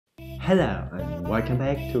Hello and welcome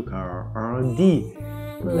back to keallard.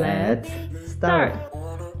 Let's start!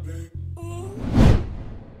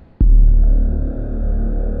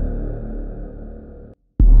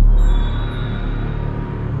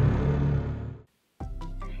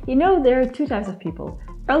 You know, there are two types of people,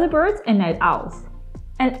 early birds and night owls.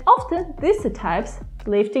 And often these two types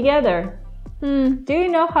live together. Do you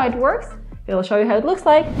know how it works? We'll show you how it looks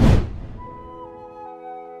like.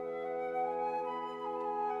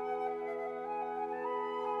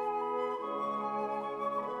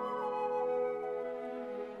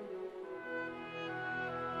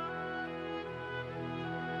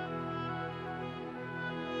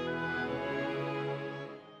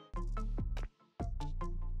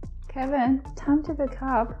 Kevin, time to wake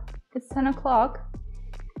up. It's 10 o'clock.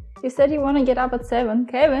 You said you want to get up at 7.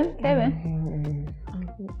 Kevin.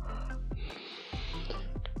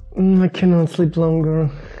 I cannot sleep longer.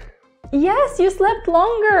 Yes, you slept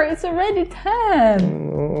longer. It's already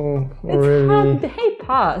 10. Oh, it's really? half day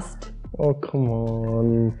past. Oh, come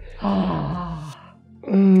on.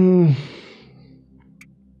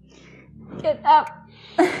 Get up.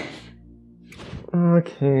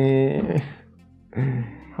 Okay.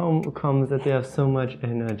 How comes that they have so much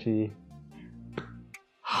energy?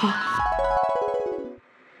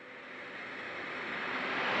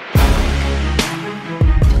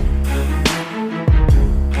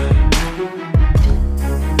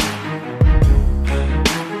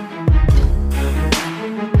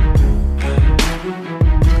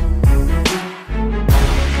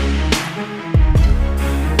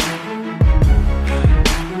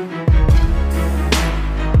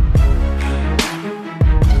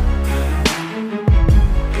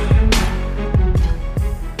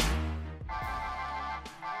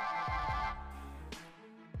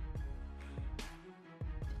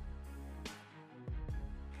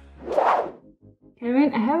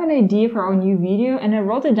 Kevin, I have an idea for our new video and I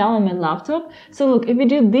wrote it down on my laptop. So look, if we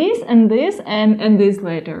do this and this and this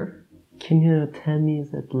later. Can you tell me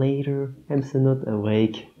that later? I'm still not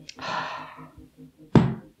awake.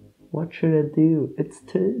 What should I do? It's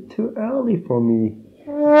too early for me.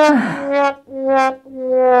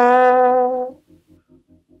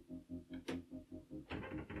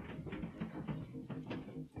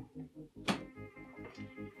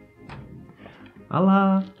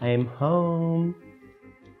 Hola, I'm home.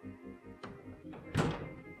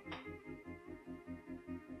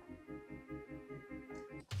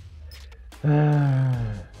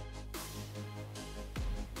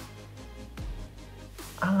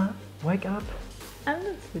 Ala, wake up. I'm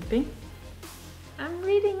not sleeping. I'm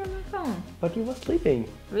reading on my phone. But you were sleeping.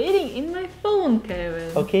 Reading in my phone,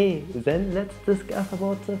 Kevin. Okay, then let's discuss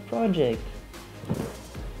about the project.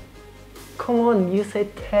 Come on, you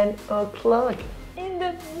said 10 o'clock. In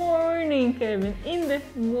the morning, Kevin. In the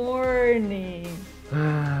morning.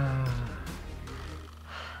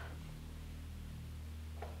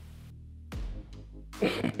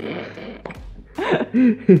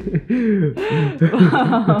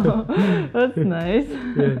 Wow, that's nice.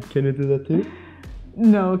 Yeah, can you do that too?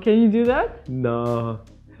 No, can you do that? No.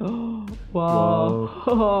 Oh,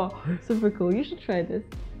 wow. Super cool. You should try this.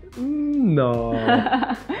 No.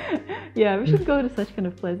 Yeah, we should go to such kind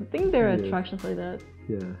of place. I think there are attractions like that.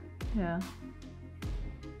 Yeah. Yeah.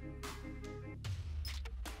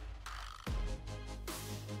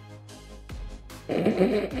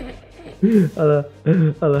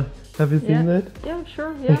 Ala, have you seen that? Yeah,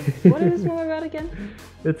 sure, yeah. What is this movie about again?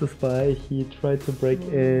 It's a spy. He tried to break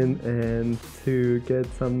in and to get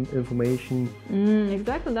some information.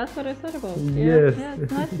 Exactly, that's what I said about. Yes. Yeah,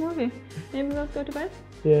 it's a nice movie. Maybe let's go to bed?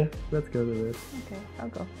 Yeah, let's go to bed. Okay, I'll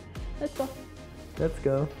go. Let's go. Let's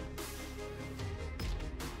go.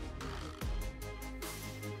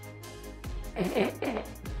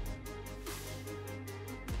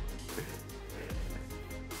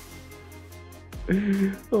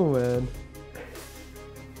 Oh man.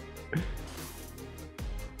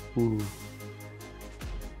 Ooh.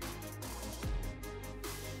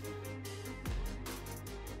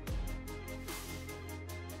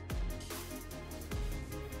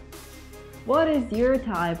 What is your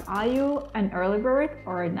type? Are you an early bird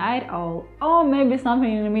or a night owl? Or maybe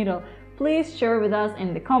something in the middle? Please share with us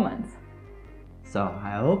in the comments. So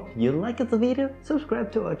I hope you liked the video,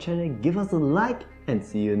 subscribe to our channel, give us a like and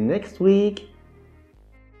see you next week.